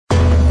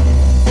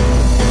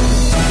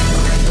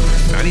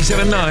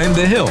97.9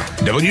 The Hill,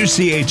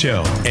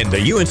 WCHL, and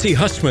the UNC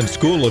Hussman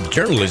School of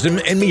Journalism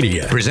and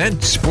Media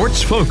present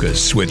Sports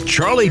Focus with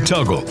Charlie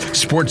Tuggle.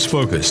 Sports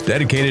Focus,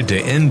 dedicated to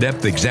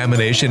in-depth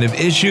examination of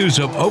issues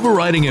of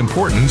overriding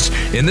importance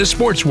in the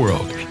sports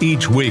world.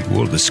 Each week,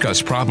 we'll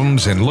discuss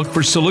problems and look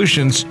for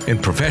solutions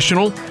in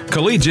professional,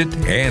 collegiate,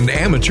 and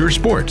amateur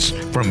sports.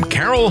 From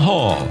Carroll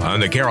Hall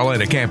on the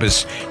Carolina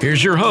campus,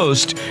 here's your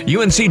host,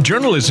 UNC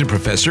journalism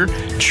professor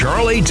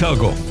Charlie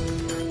Tuggle.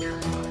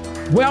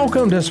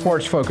 Welcome to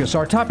Sports Focus.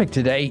 Our topic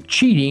today,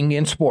 cheating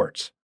in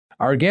sports.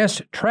 Our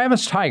guest,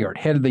 Travis Tygart,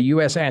 head of the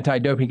U.S.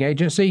 Anti-Doping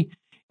Agency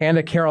and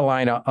a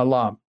Carolina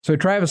alum. So,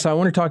 Travis, I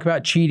want to talk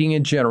about cheating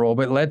in general,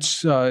 but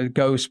let's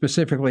go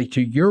specifically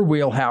to your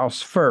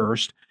wheelhouse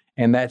first,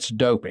 and that's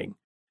doping.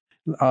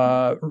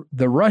 The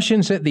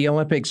Russians at the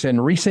Olympics in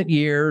recent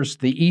years,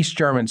 the East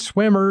German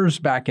swimmers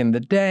back in the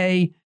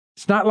day,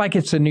 it's not like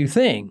it's a new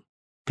thing.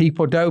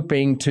 People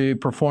doping to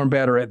perform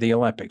better at the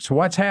Olympics.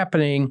 What's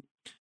happening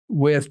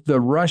with the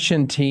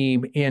Russian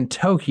team in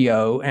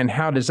Tokyo, and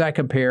how does that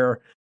compare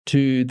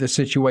to the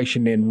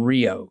situation in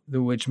Rio,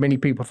 which many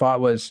people thought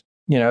was,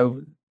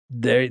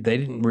 they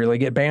didn't really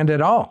get banned at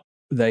all.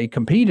 They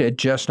competed,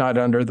 just not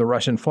under the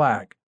Russian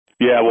flag.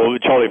 Yeah, well,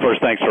 Charlie,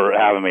 first, thanks for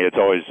having me. It's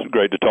always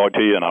great to talk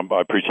to you, and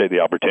I appreciate the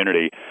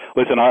opportunity.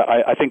 Listen,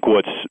 I think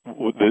what's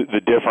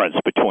the difference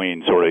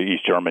between sort of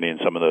East Germany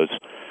and some of those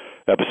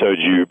episodes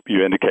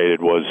you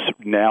indicated was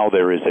now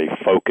there is a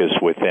focus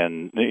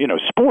within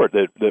sport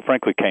that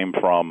frankly came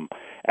from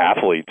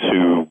athletes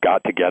who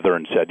got together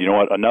and said, you know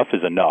what, enough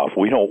is enough.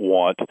 We don't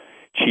want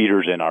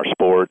cheaters in our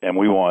sport, and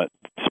we want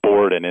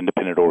sport and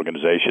independent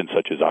organizations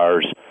such as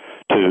ours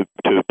to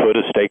put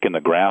a stake in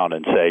the ground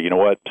and say, you know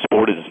what,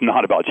 sport is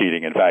not about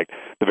cheating. In fact,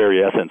 the very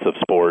essence of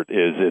sport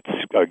is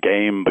it's a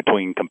game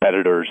between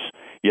competitors.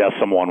 Yes,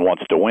 someone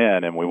wants to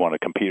win, and we want to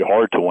compete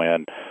hard to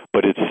win,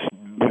 but it's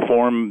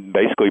formed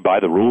basically by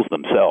the rules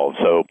themselves.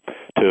 So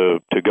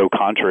to go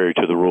contrary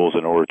to the rules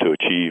in order to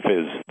achieve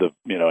is the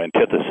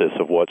antithesis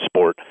of what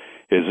sport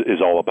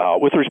is all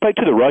about. With respect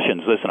to the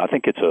Russians, listen, I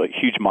think it's a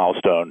huge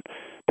milestone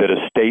that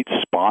a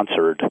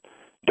state-sponsored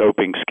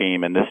doping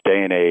scheme in this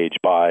day and age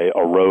by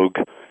a rogue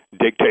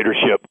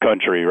dictatorship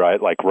country,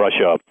 right, like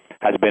Russia,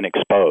 has been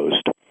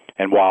exposed.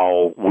 And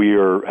while we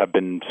have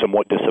been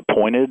somewhat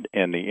disappointed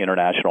in the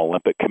International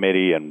Olympic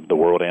Committee and the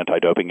World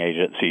Anti-Doping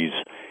Agency's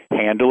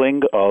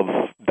handling of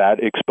that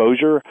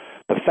exposure,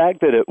 the fact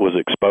that it was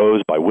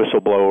exposed by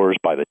whistleblowers,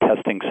 by the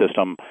testing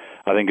system,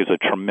 I think is a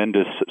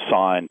tremendous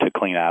sign to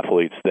clean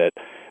athletes that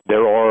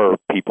there are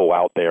people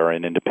out there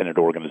and independent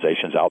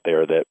organizations out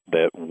there that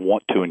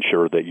want to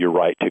ensure that your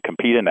right to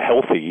compete in a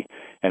healthy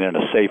and in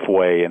a safe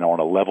way and on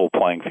a level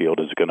playing field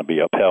is going to be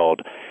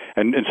upheld.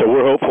 And so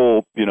we're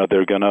hopeful,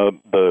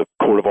 the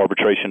Court of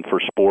Arbitration for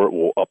Sport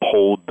will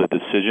uphold the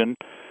decision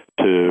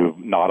to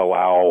not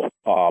allow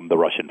the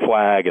Russian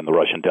flag and the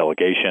Russian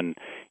delegation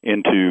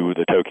into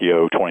the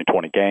Tokyo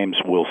 2020 Games.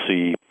 We'll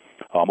see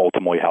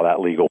ultimately how that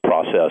legal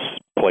process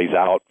plays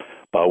out.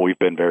 We've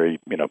been very,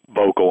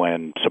 vocal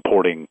in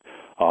supporting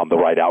the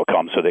right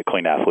outcome so that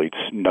clean athletes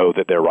know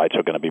that their rights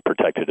are going to be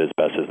protected as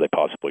best as they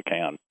possibly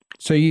can.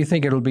 So you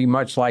think it'll be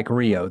much like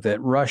Rio,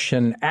 that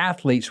Russian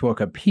athletes will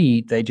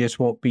compete, they just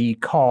won't be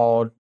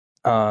called,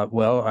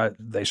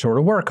 they sort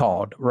of were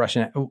called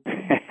Russian.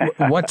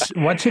 What's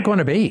it going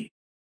to be?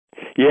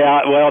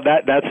 Yeah, well,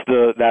 that's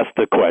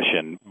the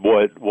question.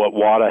 What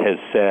WADA has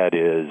said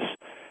is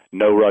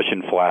no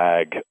Russian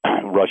flag.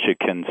 Russia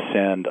can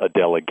send a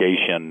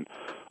delegation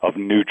of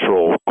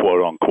neutral,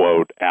 quote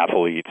unquote,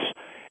 athletes.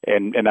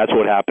 And that's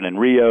what happened in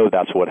Rio.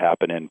 That's what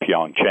happened in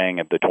Pyeongchang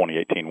at the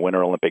 2018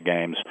 Winter Olympic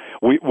Games.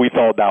 We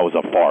thought that was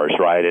a farce,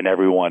 right? And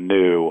everyone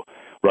knew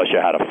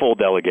Russia had a full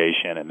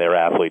delegation and their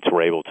athletes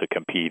were able to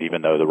compete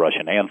even though the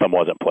Russian anthem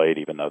wasn't played,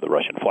 even though the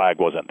Russian flag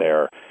wasn't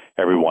there.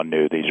 Everyone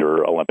knew these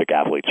are Olympic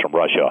athletes from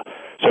Russia.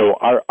 So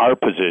our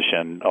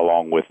position,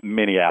 along with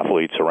many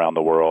athletes around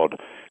the world,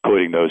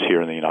 including those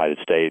here in the United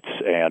States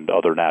and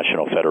other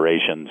national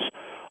federations,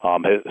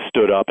 has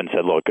stood up and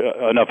said, look,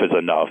 enough is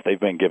enough. They've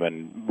been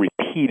given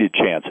repeated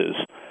chances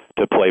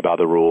to play by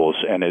the rules,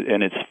 and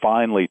it's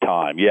finally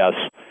time. Yes,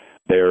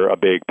 they're a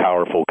big,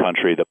 powerful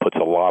country that puts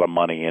a lot of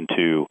money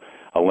into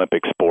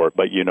Olympic sport,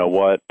 but you know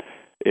what?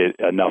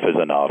 Enough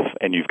is enough,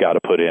 and you've got to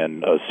put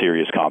in a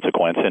serious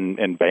consequence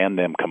and ban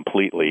them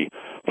completely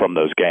from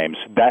those games.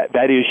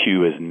 That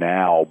issue is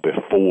now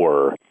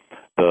before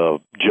the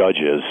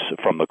judges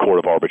from the Court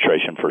of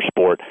Arbitration for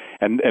Sport,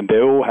 and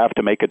they'll have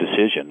to make a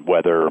decision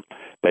whether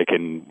they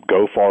can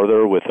go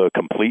farther with a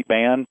complete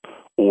ban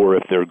or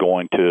if they're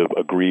going to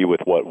agree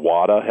with what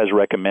WADA has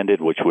recommended,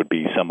 which would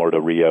be similar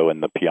to Rio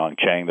and the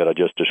Pyeongchang that I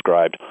just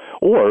described,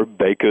 or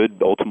they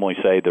could ultimately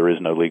say there is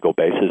no legal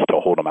basis to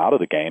hold them out of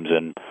the games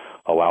and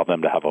allow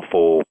them to have a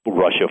full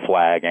Russia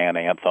flag and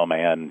anthem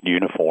and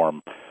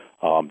uniform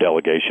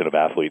delegation of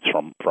athletes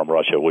from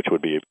Russia, which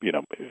would be,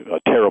 a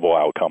terrible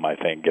outcome, I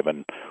think,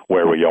 given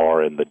where we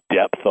are and the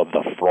depth of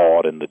the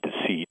fraud and the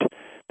deceit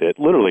that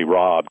literally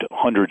robbed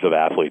hundreds of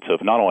athletes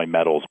of not only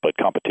medals but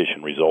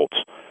competition results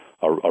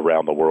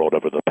around the world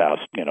over the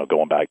past,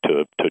 going back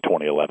to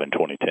 2011,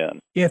 2010.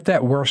 If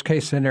that worst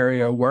case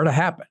scenario were to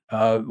happen,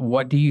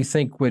 what do you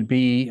think would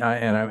be,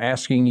 and I'm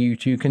asking you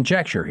to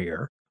conjecture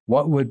here,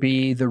 what would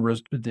be the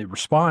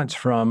response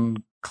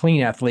from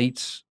clean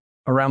athletes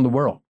around the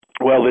world?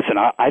 Well, listen,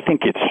 I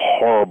think it's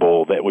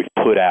horrible that we've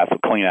put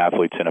clean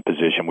athletes in a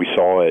position. We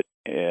saw it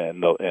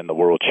in the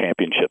World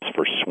Championships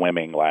for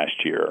swimming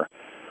last year,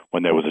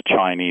 when there was a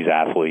Chinese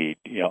athlete,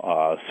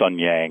 Sun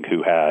Yang,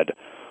 who had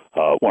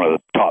one of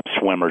the top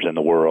swimmers in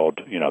the world,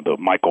 the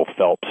Michael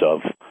Phelps of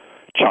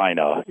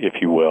China, if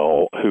you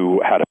will,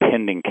 who had a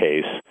pending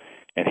case,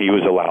 and he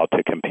was allowed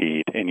to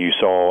compete. And you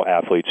saw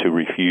athletes who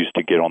refused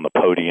to get on the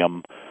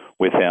podium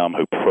with him,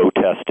 who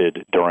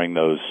protested during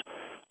those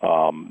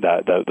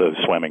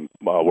swimming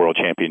World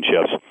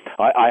Championships.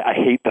 I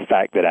hate the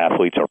fact that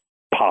athletes are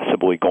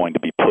possibly going to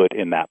be put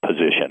in that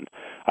position.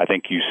 I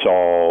think you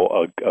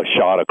saw a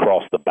shot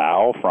across the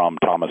bow from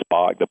Thomas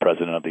Bach, the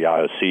president of the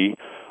IOC,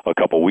 a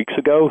couple weeks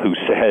ago, who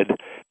said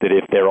that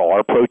if there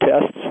are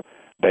protests,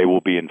 they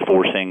will be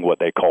enforcing what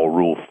they call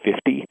Rule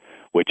 50,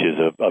 which is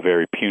a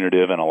very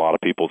punitive, in a lot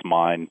of people's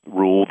mind,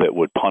 rule that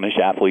would punish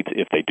athletes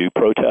if they do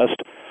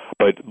protest.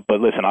 But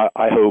listen,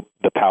 I hope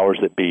the powers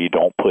that be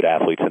don't put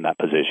athletes in that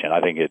position.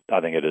 I think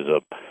it is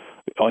a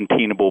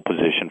untenable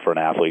position for an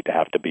athlete to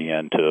have to be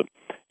in, to,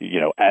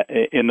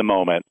 in the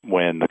moment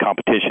when the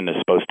competition is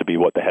supposed to be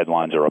what the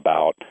headlines are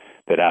about,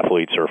 that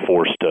athletes are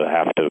forced to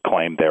have to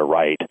claim their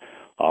right.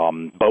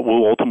 But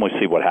we'll ultimately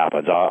see what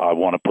happens. I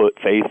want to put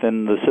faith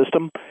in the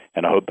system,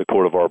 and I hope the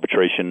Court of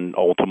Arbitration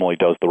ultimately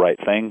does the right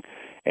thing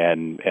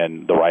and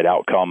the right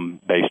outcome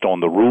based on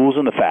the rules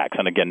and the facts.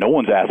 And again, no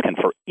one's asking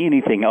for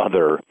anything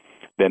other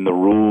than the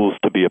rules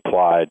to be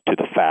applied to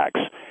the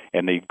facts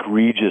and the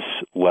egregious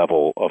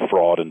level of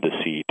fraud and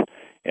deceit,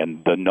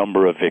 and the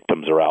number of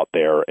victims are out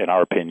there, in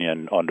our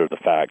opinion, under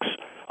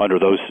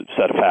those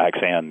set of facts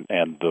and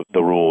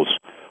the rules.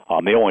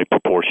 The only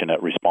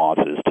proportionate response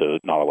is to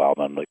not allow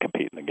them to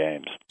compete in the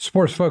games.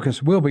 Sports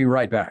Focus, we'll be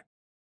right back.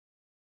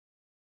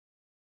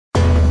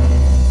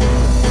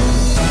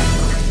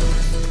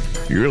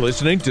 You're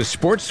listening to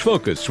Sports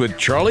Focus with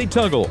Charlie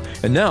Tuggle.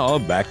 And now,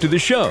 back to the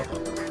show.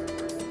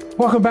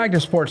 Welcome back to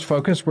Sports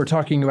Focus. We're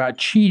talking about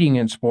cheating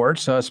in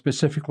sports.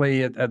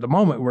 Specifically, at the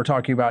moment, we're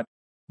talking about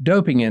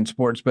doping in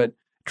sports. But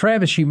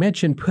Travis, you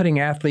mentioned putting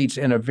athletes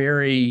in a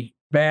very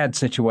bad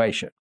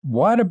situation.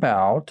 What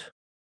about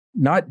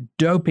not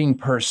doping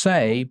per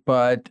se,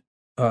 but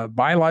a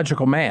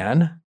biological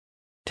man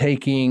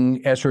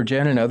taking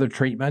estrogen and other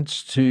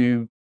treatments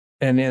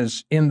and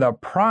is in the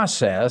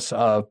process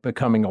of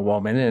becoming a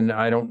woman? And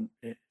I don't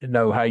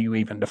know how you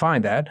even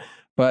define that,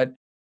 but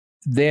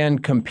then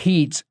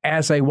competes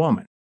as a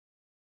woman.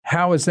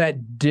 How is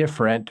that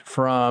different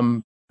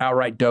from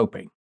outright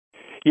doping?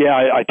 Yeah,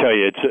 I tell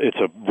you, it's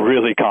a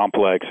really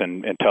complex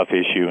and tough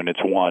issue, and it's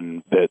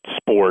one that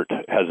sport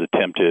has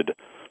attempted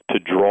to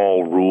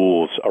draw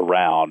rules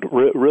around.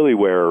 Really,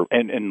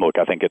 and look,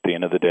 I think at the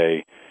end of the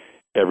day,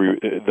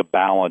 the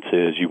balance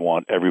is you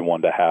want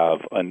everyone to have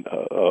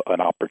an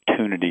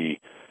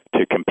opportunity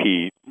to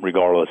compete,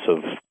 regardless of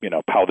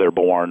how they're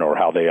born or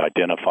how they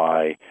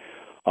identify.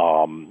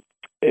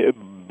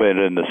 But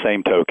in the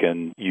same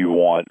token, you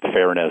want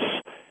fairness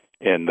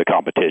in the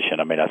competition.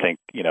 I mean, I think,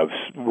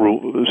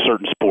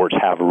 certain sports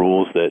have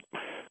rules that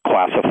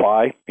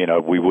classify.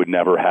 We would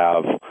never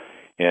have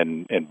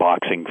in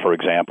boxing, for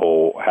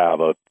example, have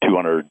a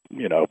 200,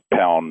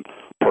 pound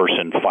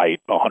person fight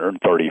a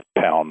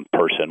 130-pound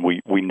person.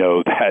 We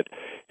know that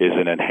is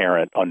an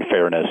inherent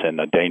unfairness and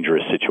a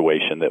dangerous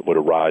situation that would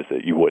arise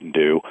that you wouldn't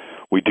do.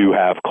 We do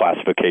have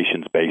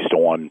classifications based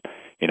on,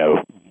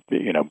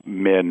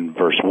 men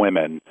versus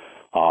women.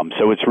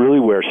 So it's really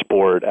where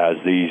sport, as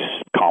these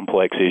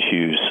complex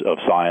issues of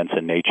science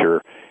and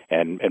nature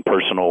and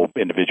personal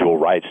individual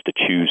rights to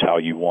choose how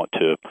you want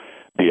to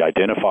be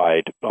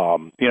identified,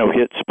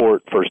 hit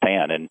sport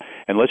firsthand.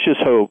 And let's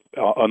just hope,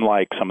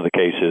 unlike some of the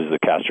cases, the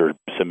Caster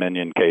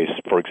Semenya case,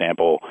 for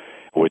example,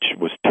 which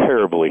was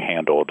terribly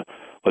handled,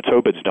 let's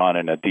hope it's done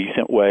in a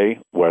decent way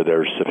where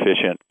there's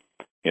sufficient,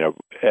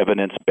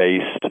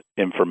 evidence-based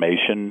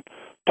information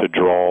to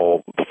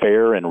draw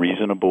fair and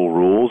reasonable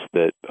rules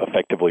that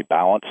effectively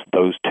balance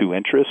those two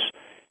interests,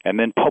 and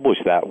then publish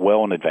that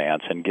well in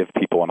advance and give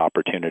people an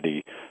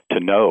opportunity to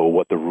know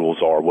what the rules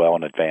are well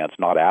in advance,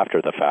 not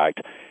after the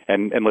fact.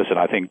 And listen,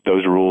 I think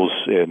those rules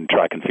in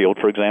track and field,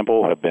 for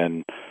example, have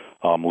been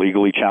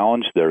legally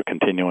challenged. They're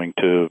continuing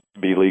to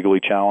be legally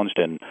challenged,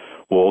 and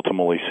we'll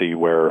ultimately see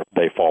where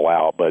they fall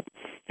out. But,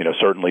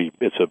 certainly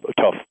it's a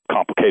tough,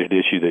 complicated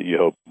issue that you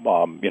hope,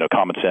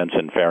 common sense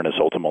and fairness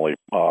ultimately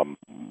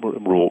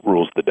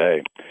rules the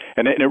day.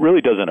 And it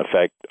really doesn't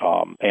affect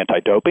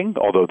anti-doping,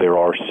 although there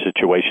are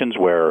situations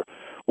where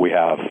we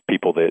have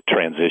people that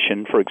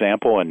transition, for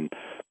example, and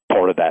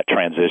part of that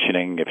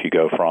transitioning, if you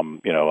go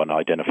from, an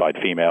identified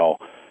female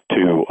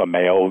to a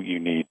male, you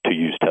need to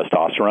use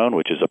testosterone,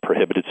 which is a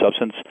prohibited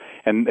substance.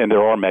 And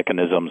there are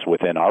mechanisms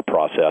within our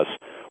process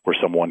where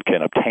someone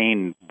can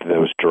obtain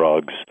those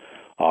drugs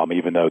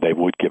even though they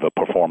would give a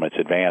performance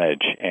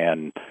advantage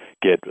and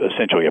get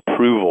essentially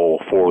approval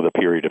for the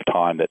period of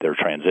time that they're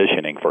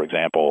transitioning, for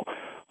example,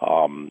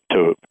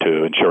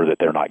 to ensure that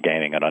they're not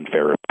gaining an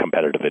unfair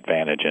competitive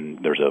advantage, and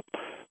there's a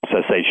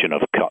cessation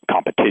of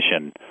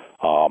competition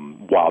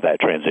while that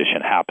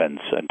transition happens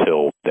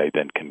until they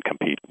then can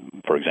compete,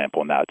 for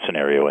example, in that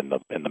scenario in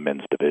the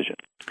men's division.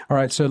 All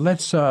right, so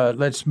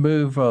let's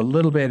move a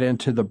little bit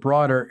into the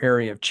broader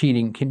area of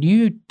cheating. Can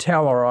you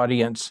tell our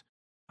audience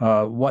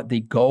what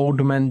the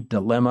Goldman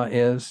dilemma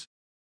is?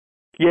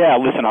 Yeah,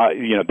 listen,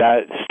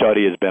 that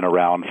study has been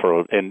around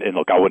and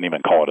look, I wouldn't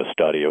even call it a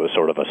study. It was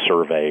sort of a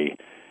survey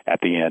at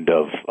the end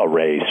of a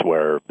race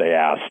where they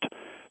asked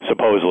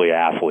supposedly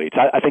athletes.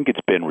 I think it's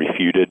been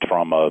refuted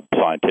from a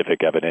scientific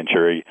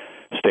evidentiary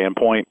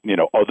standpoint.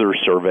 Other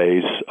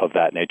surveys of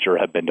that nature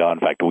have been done. In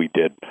fact, we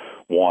did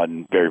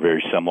one very,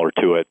 very similar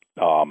to it,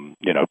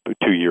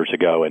 2 years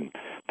ago, and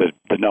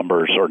the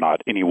numbers are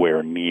not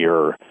anywhere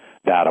near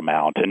that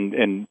amount.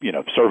 And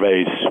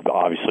surveys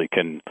obviously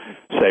can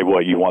say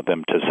what you want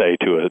them to say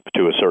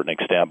to a certain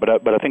extent. But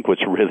I think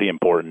what's really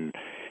important,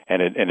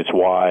 and it's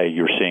why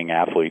you're seeing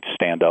athletes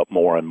stand up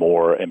more and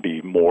more and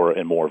be more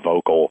and more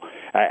vocal.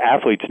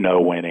 Athletes know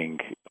winning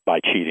by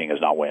cheating is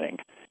not winning.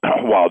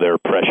 While there are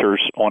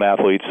pressures on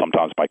athletes,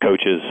 sometimes by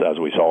coaches, as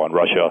we saw in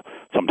Russia,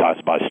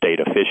 sometimes by state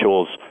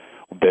officials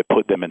that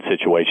put them in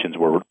situations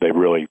where they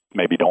really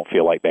maybe don't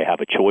feel like they have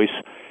a choice.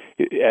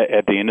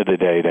 At the end of the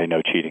day, they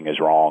know cheating is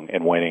wrong,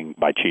 and winning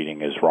by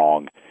cheating is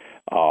wrong.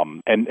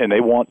 And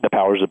they want the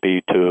powers that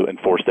be to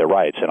enforce their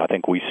rights. And I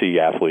think we see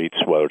athletes,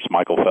 whether it's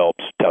Michael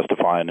Phelps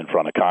testifying in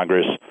front of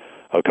Congress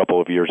a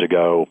couple of years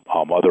ago,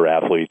 other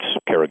athletes,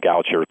 Kara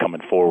Goucher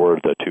coming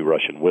forward, the 2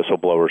 Russian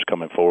whistleblowers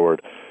coming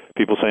forward,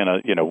 people saying,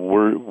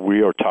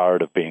 we are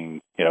tired of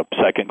being,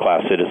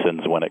 second-class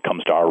citizens when it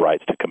comes to our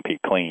rights to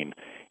compete clean,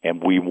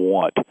 and we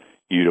want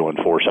you to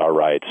enforce our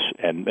rights.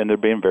 And they're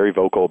being very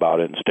vocal about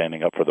it and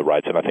standing up for the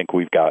rights. And I think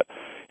we've got,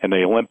 in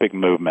the Olympic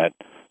movement,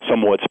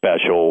 somewhat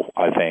special.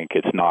 I think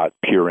it's not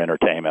pure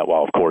entertainment.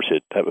 While, of course,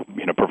 it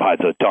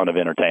provides a ton of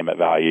entertainment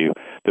value,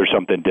 there's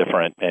something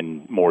different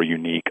and more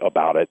unique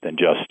about it than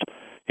just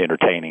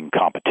entertaining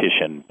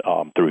competition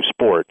through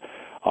sport.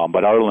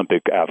 But our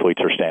Olympic athletes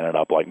are standing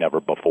up like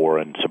never before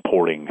and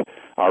supporting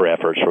our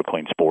efforts for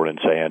clean sport and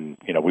saying,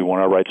 we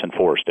want our rights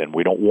enforced, and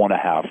we don't want to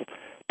have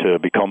to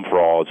become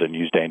frauds and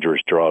use dangerous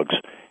drugs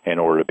in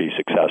order to be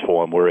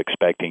successful. And we're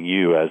expecting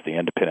you, as the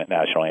independent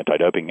National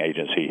Anti-Doping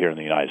Agency here in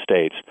the United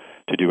States,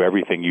 to do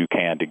everything you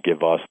can to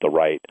give us the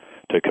right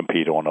to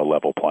compete on a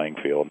level playing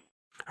field.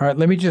 All right,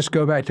 let me just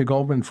go back to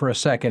Goldman for a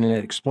second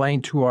and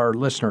explain to our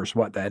listeners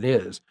what that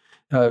is.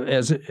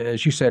 As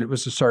you said, it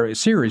was a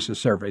series of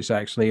surveys,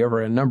 actually,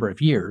 over a number of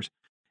years,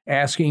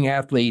 asking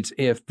athletes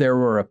if there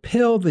were a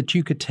pill that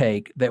you could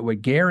take that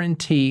would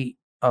guarantee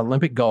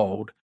Olympic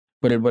gold,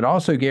 but it would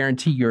also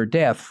guarantee your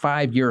death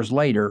 5 years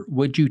later,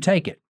 would you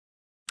take it?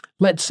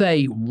 Let's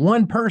say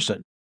one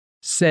person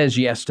says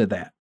yes to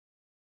that.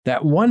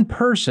 That one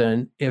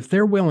person, if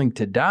they're willing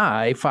to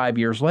die 5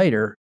 years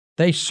later,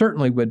 they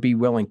certainly would be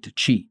willing to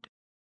cheat.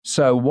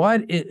 So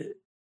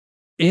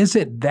is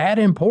it that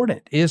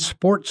important? Is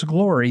sports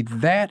glory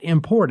that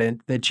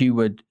important that you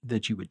would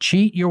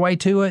cheat your way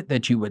to it,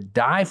 that you would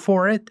die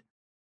for it?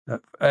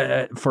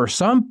 For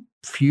some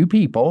few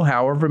people,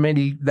 however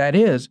many that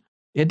is,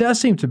 it does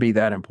seem to be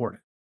that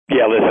important.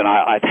 Yeah, listen,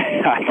 I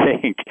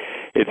think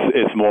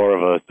it's more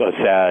of a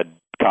sad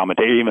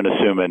commentary, even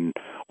assuming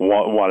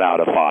one out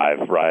of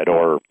 5, right,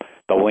 or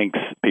the lengths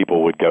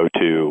people would go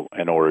to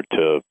in order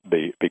to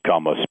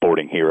become a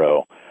sporting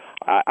hero.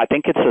 I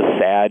think it's a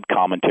sad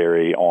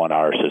commentary on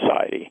our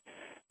society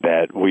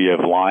that we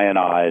have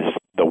lionized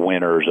the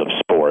winners of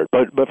sport,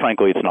 but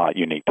frankly, it's not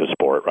unique to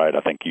sport, right?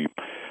 I think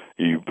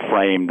you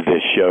framed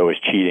this show as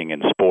cheating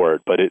in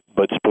sport,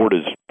 but sport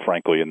is,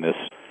 frankly, in this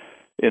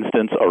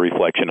instance, a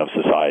reflection of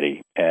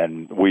society,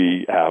 and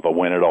we have a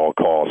win at all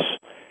costs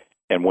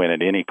and win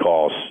at any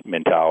cost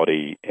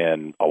mentality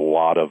in a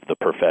lot of the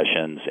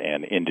professions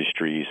and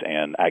industries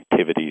and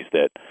activities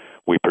that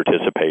we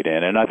participate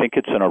in. And I think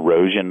it's an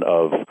erosion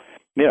of,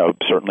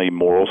 certainly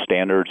moral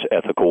standards,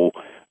 ethical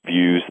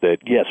views that,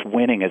 yes,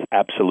 winning is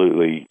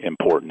absolutely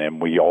important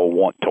and we all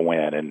want to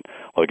win. And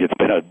look, it's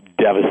been a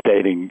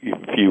devastating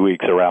few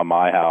weeks around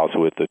my house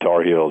with the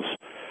Tar Heels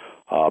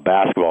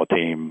basketball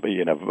team,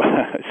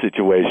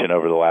 situation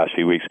over the last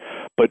few weeks.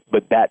 But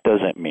that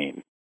doesn't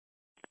mean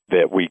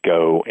that we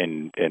go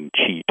and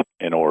cheat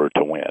in order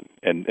to win.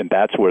 And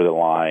that's where the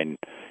line,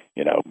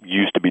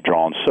 used to be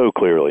drawn so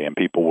clearly, and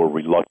people were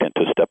reluctant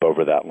to step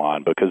over that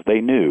line because they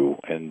knew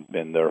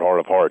in their heart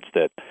of hearts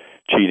that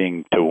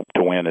cheating to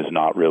win is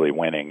not really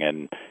winning.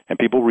 And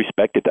people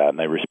respected that, and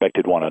they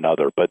respected one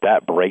another. But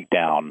that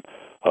breakdown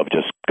of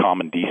just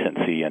common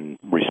decency and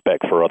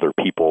respect for other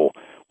people,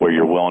 where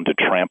you're willing to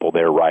trample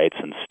their rights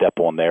and step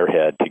on their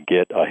head to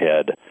get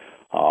ahead,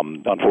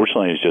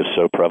 unfortunately, is just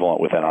so prevalent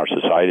within our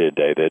society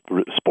today that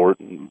sport,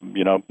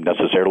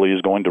 necessarily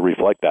is going to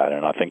reflect that,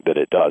 and I think that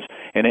it does.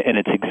 And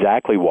it's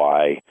exactly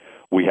why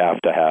we have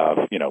to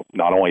have,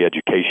 not only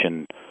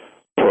education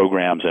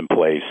programs in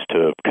place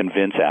to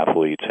convince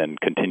athletes and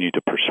continue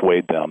to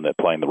persuade them that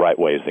playing the right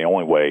way is the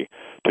only way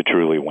to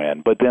truly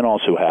win, but then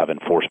also have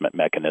enforcement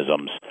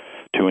mechanisms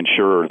to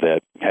ensure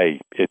that, hey,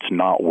 it's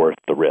not worth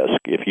the risk.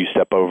 If you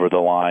step over the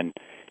line,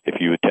 if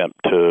you attempt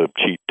to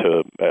cheat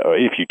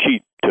if you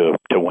cheat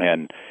to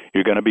win,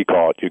 you're going to be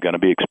caught, you're going to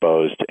be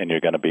exposed, and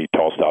you're going to be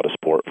tossed out of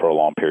sport for a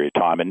long period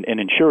of time, and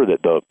ensure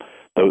that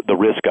the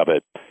risk of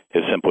it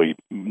is simply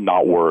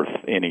not worth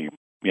any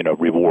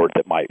reward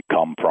that might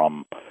come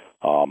from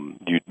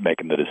you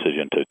making the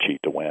decision to cheat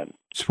to win.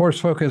 Sports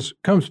Focus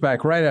comes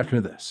back right after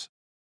this.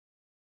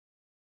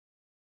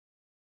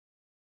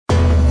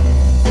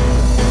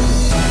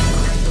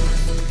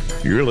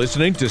 You're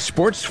listening to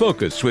Sports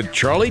Focus with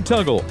Charlie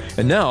Tuggle.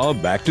 And now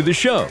back to the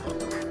show.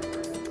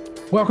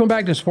 Welcome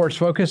back to Sports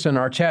Focus and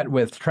our chat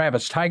with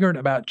Travis Tygart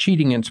about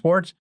cheating in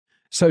sports.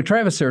 So,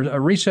 Travis, there's a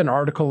recent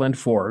article in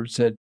Forbes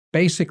that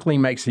basically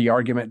makes the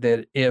argument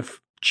that if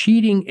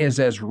cheating is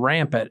as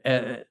rampant,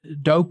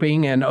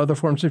 doping and other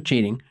forms of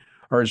cheating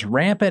are as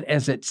rampant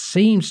as it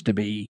seems to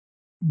be,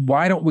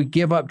 why don't we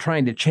give up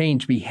trying to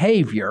change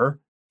behavior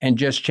and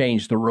just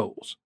change the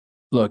rules?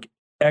 Look,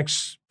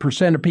 X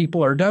percent of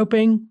people are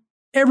doping,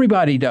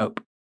 everybody dope,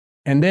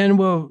 and then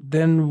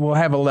we'll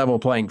have a level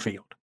playing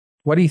field.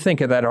 What do you think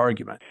of that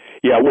argument?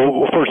 Yeah,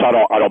 well, first, I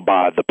don't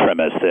buy the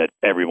premise that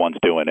everyone's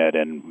doing it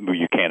and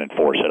you can't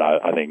enforce it.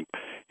 I think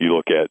you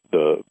look at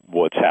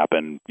what's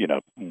happened,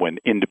 when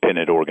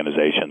independent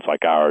organizations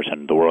like ours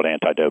and the World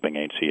Anti-Doping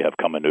Agency have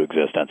come into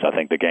existence. I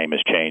think the game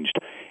has changed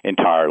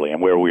entirely,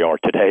 and where we are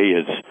today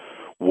is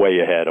way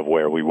ahead of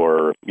where we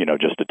were,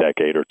 just a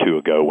decade or two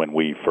ago when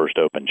we first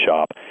opened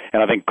shop.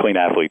 And I think clean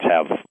athletes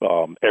have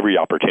every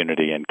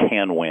opportunity and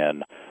can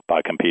win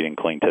by competing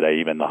clean today,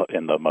 even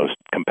in the most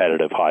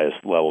competitive,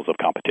 highest levels of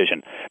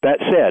competition. That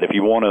said, if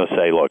you want to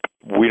say, look,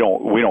 we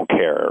don't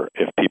care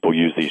if people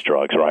use these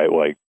drugs, right?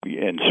 Like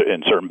in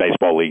certain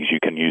baseball leagues, you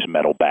can use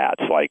metal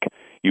bats. Like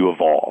you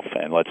evolve,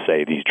 and let's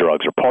say these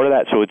drugs are part of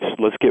that. So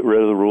let's get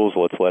rid of the rules.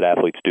 Let's let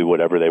athletes do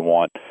whatever they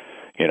want.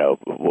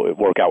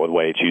 Work out with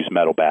weights, use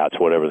metal bats,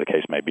 whatever the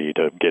case may be,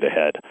 to get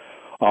ahead.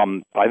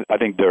 I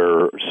think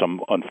there are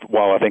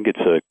while I think it's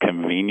a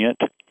convenient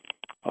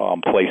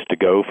place to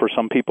go for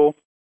some people,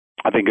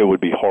 I think it would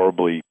be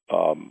horribly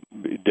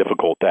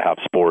difficult to have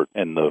sport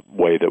in the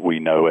way that we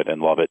know it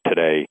and love it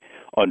today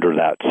under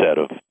that set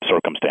of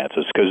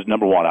circumstances. Because,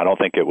 number one, I don't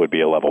think it would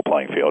be a level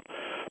playing field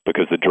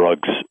because the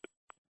drugs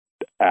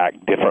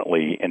act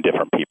differently in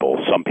different people.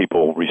 Some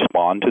people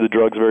respond to the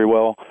drugs very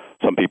well.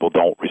 Some people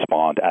don't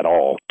respond at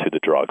all to the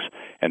drugs.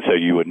 And so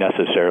you would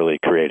necessarily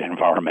create an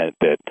environment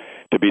that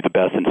to be the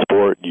best in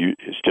sport,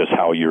 it's just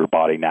how your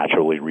body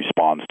naturally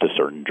responds to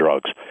certain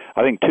drugs.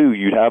 I think, too,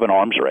 you'd have an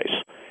arms race.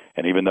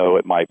 And even though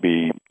it might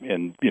be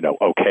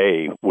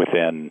okay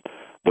within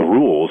the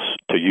rules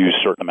to use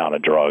a certain amount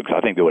of drugs, I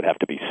think there would have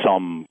to be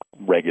some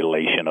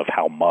regulation of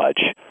how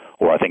much,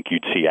 or I think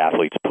you'd see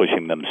athletes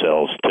pushing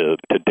themselves to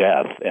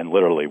death. And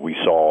literally we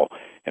saw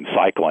in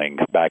cycling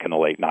back in the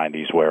late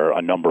 90s where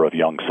a number of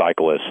young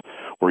cyclists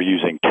were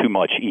using too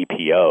much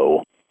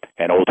EPO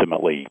and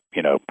ultimately,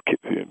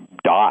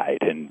 died.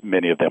 And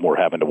many of them were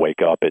having to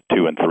wake up at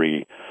 2 and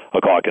 3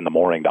 o'clock in the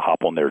morning to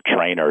hop on their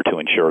trainer to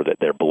ensure that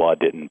their blood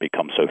didn't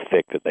become so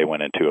thick that they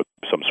went into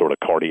some sort of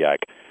cardiac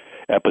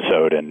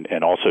episode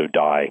and also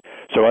die.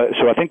 So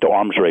I think the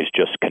arms race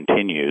just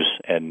continues,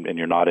 and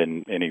you're not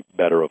in any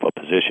better of a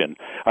position.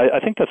 I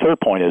think the third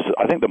point is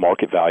I think the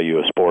market value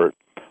of sport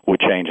would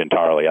change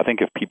entirely. I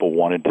think if people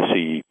wanted to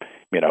see,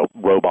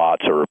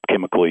 robots or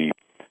chemically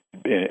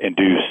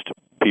induced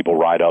people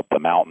ride up the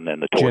mountain in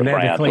the Tour de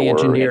France. Genetically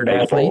engineered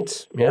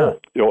athletes? Yeah.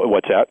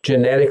 What's that?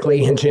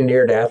 Genetically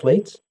engineered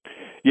athletes?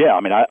 Yeah,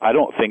 I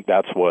don't think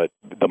that's what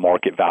the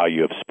market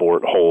value of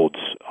sport holds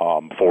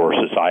for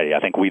society.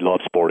 I think we love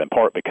sport in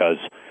part because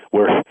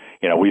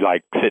we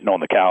like sitting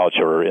on the couch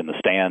or in the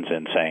stands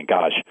and saying,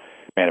 gosh,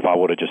 man, if I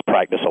would have just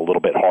practiced a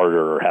little bit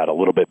harder or had a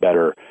little bit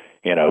better,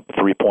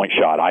 three-point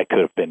shot, I could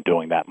have been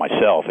doing that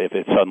myself. If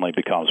it suddenly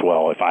becomes,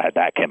 well, if I had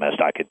that chemist,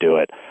 I could do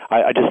it.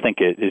 I just think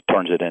it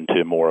turns it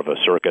into more of a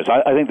circus.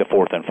 I think the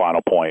fourth and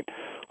final point,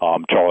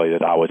 Charlie,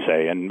 that I would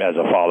say, and as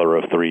a father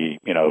of 3,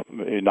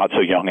 not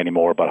so young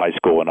anymore, but high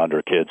school and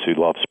under kids who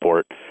love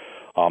sport,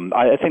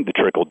 I think the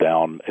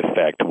trickle-down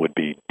effect would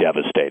be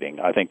devastating.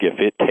 I think if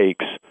it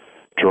takes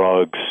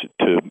drugs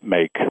to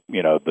make,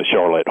 the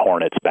Charlotte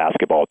Hornets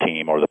basketball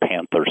team or the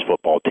Panthers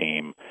football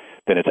team,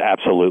 then it's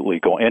absolutely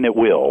going, and it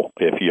will,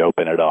 if you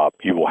open it up,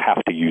 you will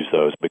have to use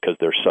those because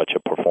they're such a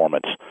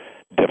performance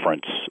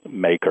difference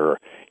maker.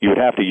 You would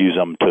have to use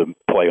them to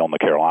play on the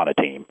Carolina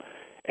team.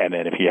 And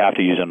then if you have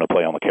to use them to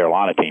play on the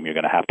Carolina team, you're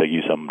going to have to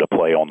use them to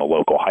play on the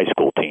local high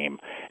school team.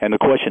 And the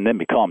question then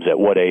becomes, at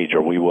what age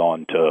are we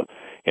willing to,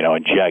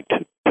 inject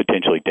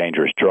potentially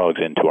dangerous drugs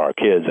into our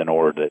kids in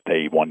order that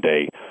they one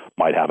day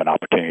might have an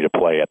opportunity to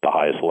play at the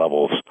highest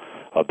levels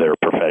of their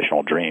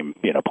professional dream,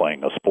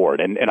 playing a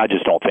sport. And I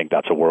just don't think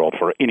that's a world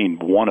for any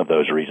one of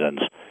those reasons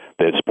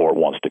that sport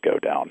wants to go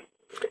down.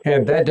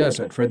 And that does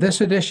it for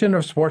this edition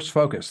of Sports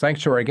Focus.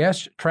 Thanks to our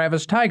guest,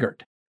 Travis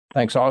Tygart.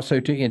 Thanks also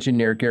to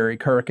engineer Gary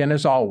Kirk, and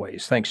as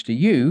always, thanks to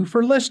you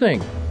for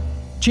listening.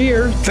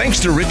 Cheers. Thanks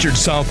to Richard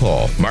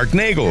Southall, Mark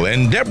Nagel,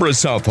 and Deborah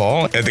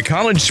Southall at the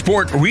College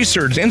Sport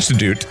Research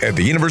Institute at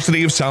the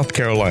University of South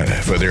Carolina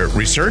for their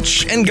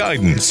research and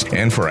guidance,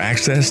 and for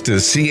access to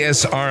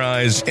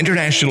CSRI's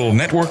international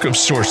network of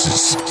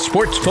sources.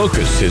 Sports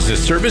Focus is a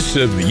service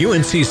of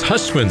UNC's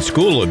Hussman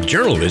School of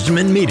Journalism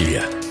and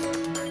Media.